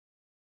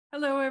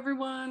Hello,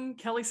 everyone.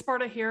 Kelle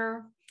Sparta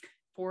here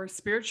for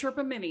Spirit Sherpa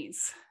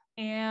Minis.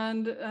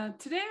 And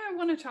today I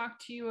want to talk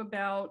to you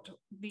about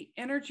the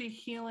energy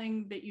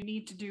healing that you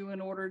need to do in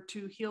order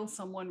to heal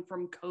someone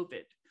from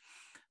COVID.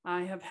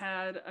 I have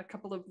had a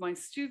couple of my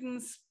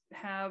students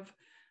have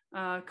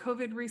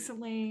COVID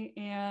recently,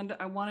 and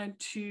I wanted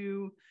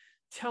to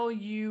tell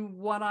you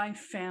what I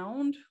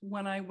found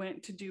when I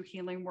went to do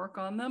healing work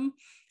on them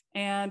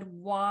and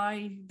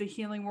why the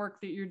healing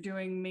work that you're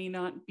doing may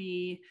not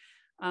be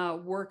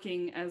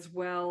working as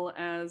well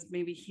as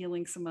maybe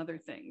healing some other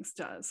things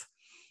does.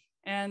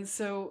 And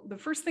so the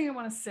first thing I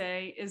want to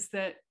say is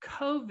that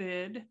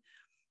COVID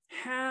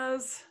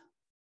it's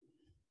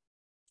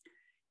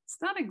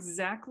not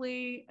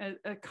exactly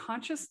a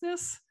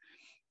consciousness.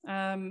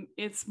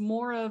 It's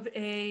more of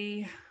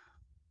it's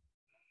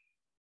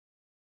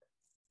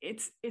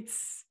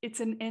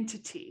an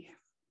entity.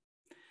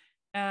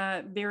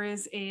 There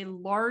is a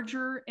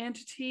larger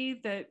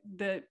entity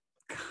that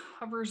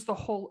covers the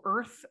whole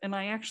earth, and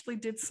I actually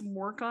did some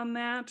work on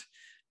that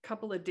a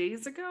couple of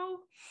days ago,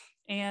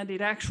 and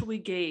it actually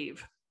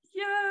gave.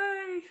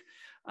 Yay!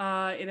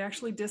 It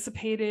actually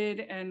dissipated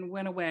and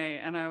went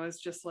away, and I was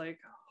just like,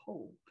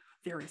 oh,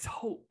 there is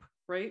hope,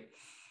 right?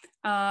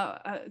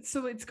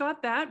 So it's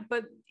got that,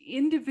 but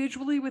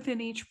individually within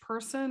each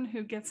person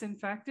who gets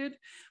infected,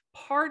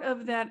 part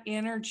of that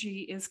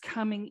energy is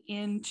coming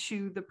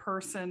into the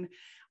person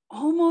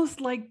almost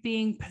like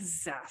being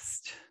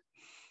possessed.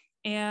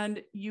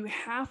 And you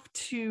have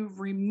to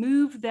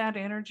remove that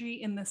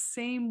energy in the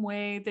same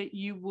way that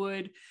you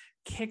would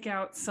kick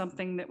out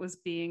something that was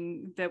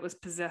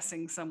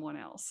possessing someone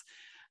else.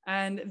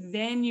 And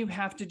then you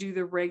have to do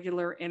the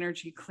regular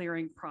energy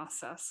clearing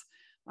process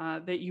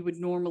that you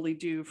would normally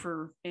do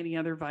for any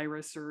other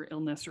virus or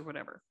illness or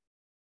whatever.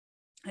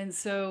 And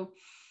so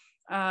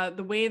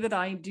the way that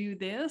I do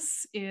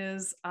this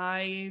is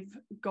I've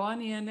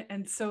gone in,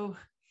 and so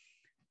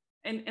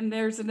and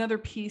there's another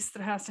piece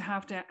that has to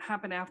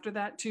happen after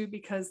that too,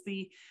 because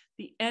the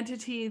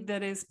entity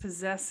that is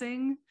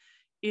possessing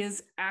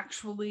is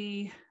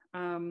actually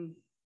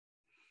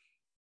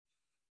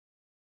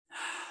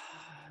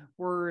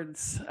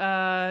words.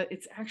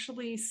 It's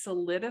actually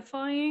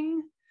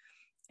solidifying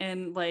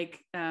and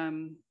like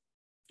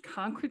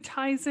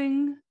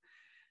concretizing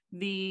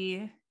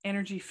the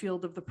energy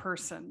field of the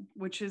person,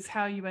 which is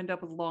how you end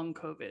up with long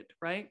COVID,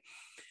 right?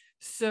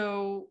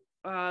 So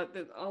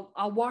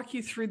I'll walk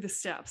you through the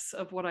steps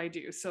of what I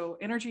do. So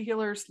energy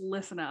healers,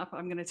 listen up.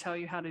 I'm going to tell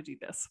you how to do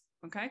this.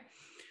 Okay.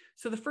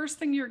 So the first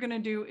thing you're going to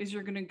do is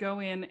you're going to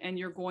go in and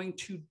you're going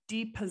to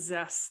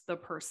depossess the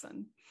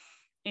person.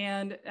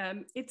 And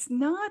it's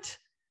not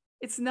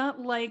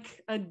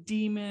like a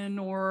demon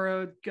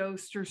or a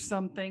ghost or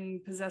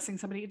something possessing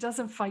somebody. It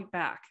doesn't fight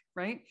back,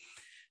 right?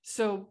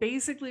 So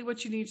basically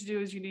what you need to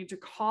do is you need to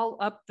call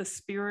up the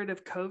spirit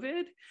of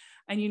COVID,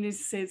 and you need to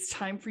say it's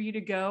time for you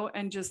to go,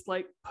 and just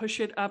like push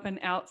it up and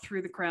out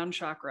through the crown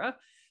chakra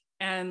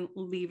and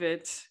leave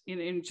it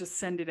and just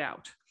send it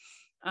out.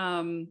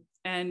 And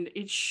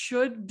it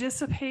should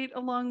dissipate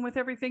along with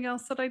everything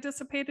else that I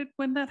dissipated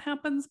when that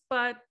happens.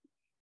 But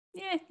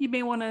yeah, you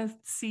may want to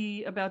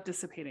see about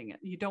dissipating it.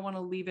 You don't want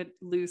to leave it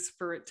loose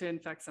for it to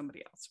infect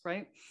somebody else,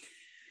 right?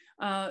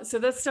 So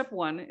that's step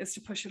one, is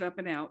to push it up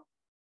and out,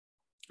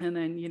 and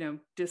then,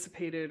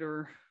 dissipate it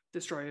or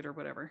destroy it or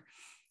whatever.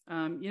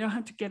 You don't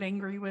have to get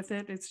angry with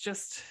it. It's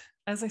just,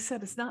 as I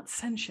said, it's not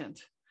sentient.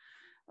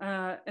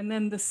 And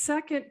then the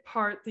second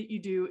part that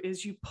you do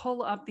is you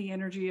pull up the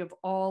energy of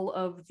all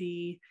of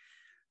the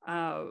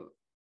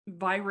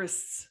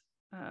virus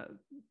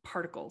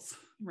particles,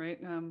 right?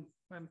 I'm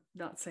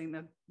not saying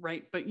that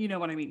right, but you know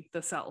what I mean,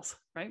 the cells,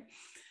 right?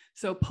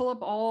 So pull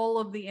up all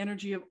of the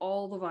energy of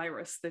all the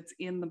virus that's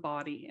in the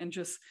body, and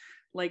just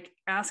like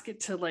ask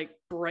it to like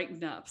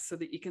brighten up so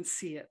that you can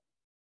see it.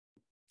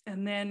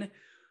 And then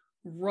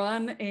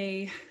run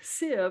a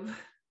sieve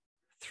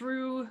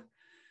through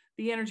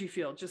the energy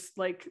field. Just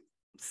like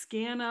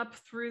scan up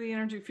through the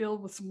energy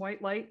field with some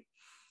white light,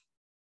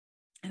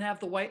 and have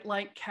the white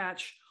light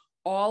catch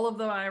all of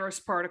the virus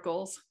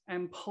particles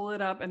and pull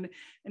it up. And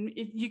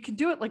you can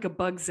do it like a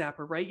bug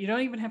zapper, right? You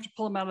don't even have to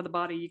pull them out of the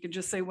body. You can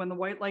just say when the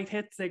white light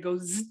hits, they go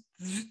zzz,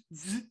 zzz,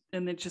 zzz,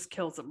 and it just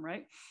kills them,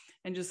 right?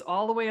 And just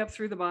all the way up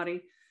through the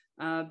body.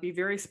 Be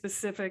very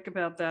specific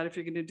about that. If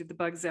you're going to do the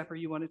bug zapper,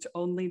 you want it to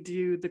only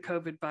do the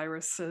COVID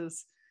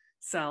viruses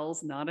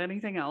cells, not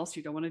anything else.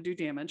 You don't want to do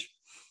damage.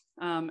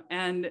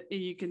 And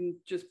you can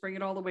just bring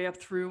it all the way up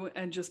through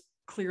and just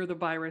clear the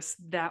virus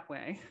that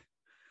way.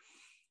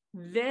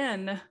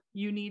 Then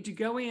you need to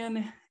go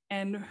in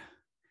and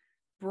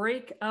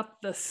break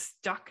up the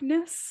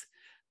stuckness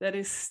that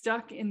is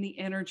stuck in the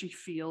energy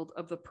field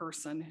of the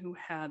person who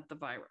had the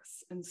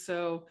virus. And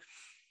so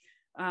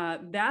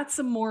that's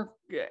the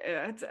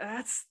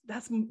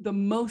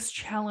most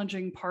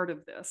challenging part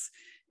of this,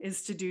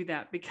 is to do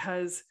that,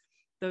 because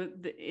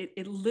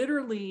it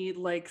literally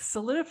like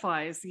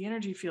solidifies the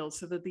energy field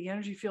so that the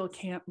energy field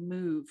can't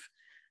move.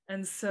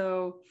 And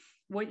so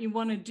what you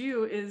want to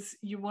do is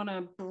you want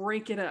to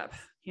break it up.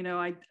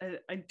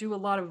 I do a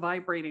lot of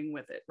vibrating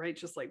with it, right?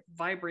 Just like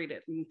vibrate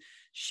it and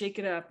shake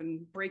it up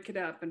and break it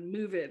up and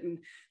move it. And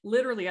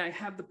literally I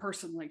have the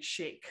person like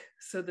shake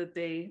so that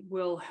they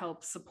will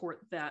help support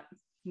that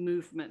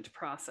movement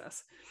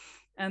process.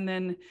 And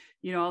then,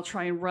 I'll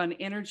try and run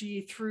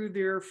energy through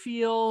their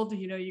field.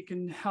 You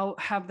can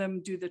have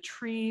them do the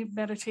tree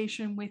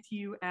meditation with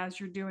you as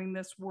you're doing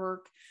this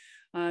work.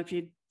 If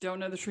you don't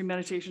know the tree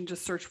meditation,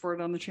 just search for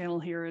it on the channel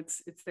here.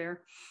 It's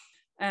there.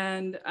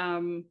 And,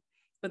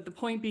 but the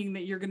point being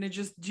that you're going to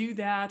just do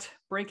that,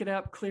 break it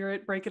up, clear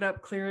it, break it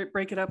up, clear it,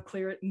 break it up,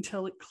 clear it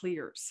until it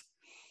clears.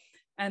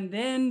 And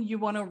then you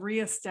want to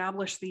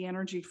reestablish the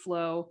energy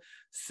flow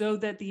so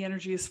that the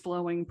energy is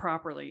flowing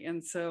properly.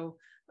 And so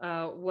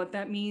what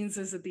that means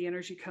is that the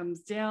energy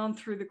comes down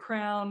through the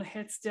crown,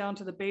 hits down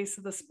to the base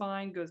of the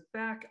spine, goes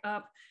back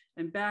up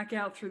and back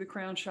out through the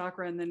crown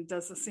chakra, and then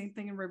does the same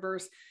thing in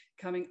reverse,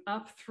 coming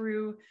up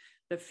through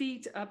the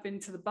feet, up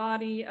into the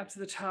body, up to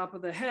the top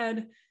of the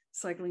head,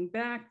 cycling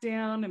back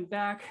down and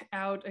back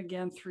out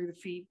again through the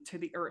feet to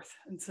the earth.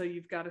 And so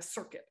you've got a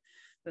circuit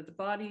that the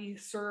body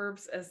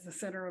serves as the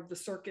center of the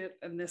circuit.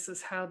 And this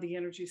is how the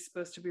energy is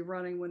supposed to be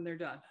running when they're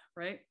done,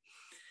 right?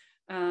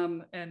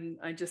 And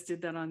I just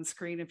did that on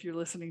screen. If you're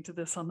listening to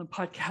this on the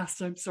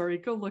podcast, I'm sorry,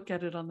 go look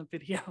at it on the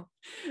video.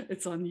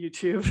 It's on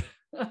YouTube.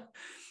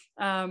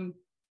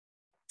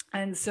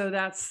 And so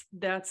that's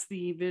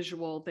the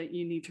visual that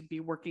you need to be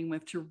working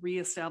with to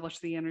reestablish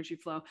the energy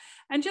flow,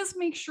 and just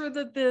make sure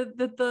that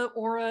the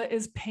aura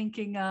is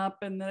pinking up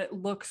and that it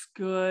looks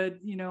good,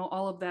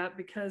 all of that,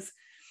 because,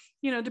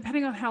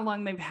 depending on how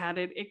long they've had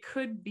it, it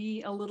could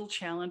be a little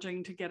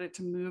challenging to get it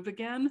to move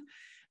again.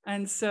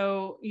 And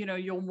so,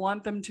 you'll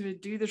want them to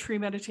do the tree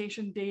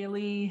meditation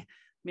daily,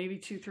 maybe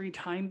 2-3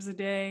 times a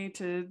day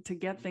to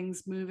get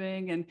things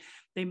moving. And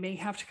they may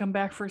have to come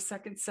back for a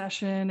second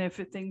session if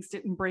things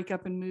didn't break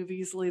up and move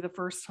easily the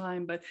first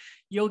time, but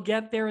you'll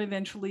get there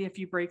eventually if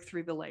you break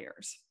through the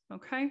layers.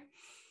 Okay.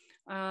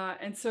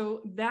 And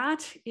so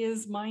that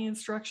is my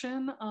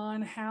instruction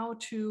on how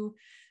to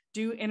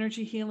do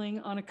energy healing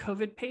on a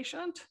COVID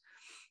patient.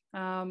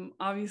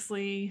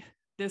 Obviously,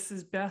 this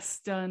is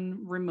best done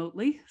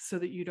remotely so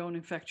that you don't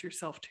infect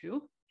yourself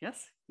too.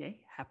 Yes. Yay.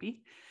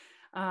 Happy.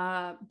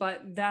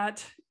 But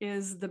that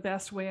is the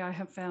best way I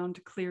have found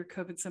to clear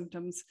COVID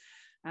symptoms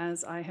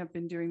as I have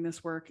been doing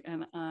this work,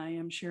 and I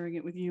am sharing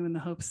it with you in the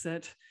hopes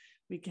that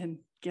we can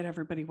get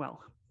everybody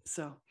well.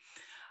 So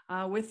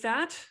with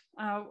that,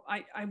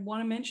 I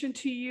want to mention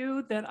to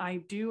you that I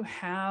do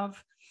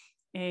have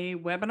a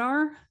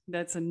webinar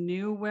that's a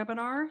new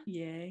webinar,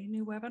 yay,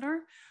 new webinar,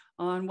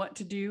 on what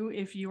to do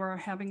if you are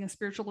having a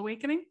spiritual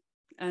awakening.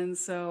 And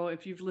so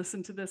if you've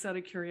listened to this out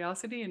of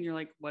curiosity and you're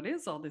like, what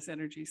is all this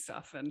energy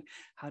stuff and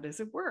how does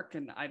it work?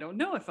 And I don't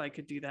know if I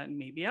could do that, and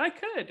maybe I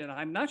could, and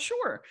I'm not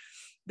sure.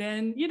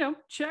 Then,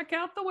 check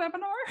out the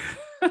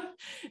webinar.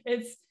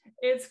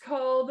 It's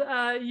called,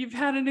 You've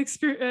Had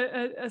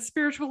a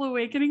Spiritual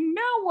Awakening,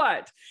 Now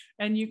What?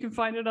 And you can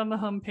find it on the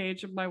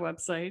homepage of my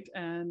website,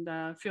 and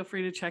feel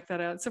free to check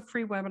that out. It's a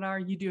free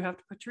webinar. You do have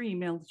to put your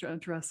email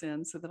address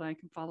in so that I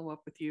can follow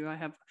up with you. I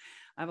have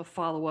a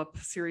follow-up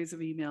series of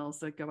emails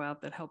that go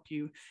out that help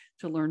you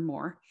to learn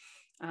more.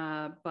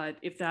 But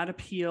if that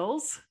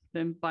appeals,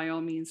 then by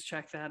all means,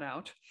 check that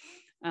out.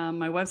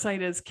 My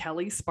website is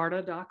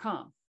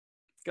kellesparta.com.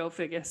 Go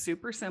figure,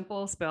 super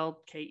simple, spelled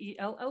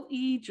Kelle,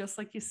 just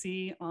like you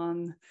see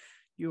on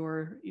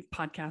your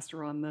podcast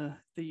or on the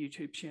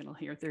YouTube channel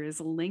here. There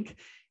is a link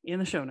in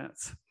the show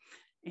notes.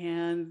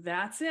 And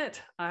that's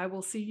it. I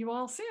will see you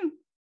all soon.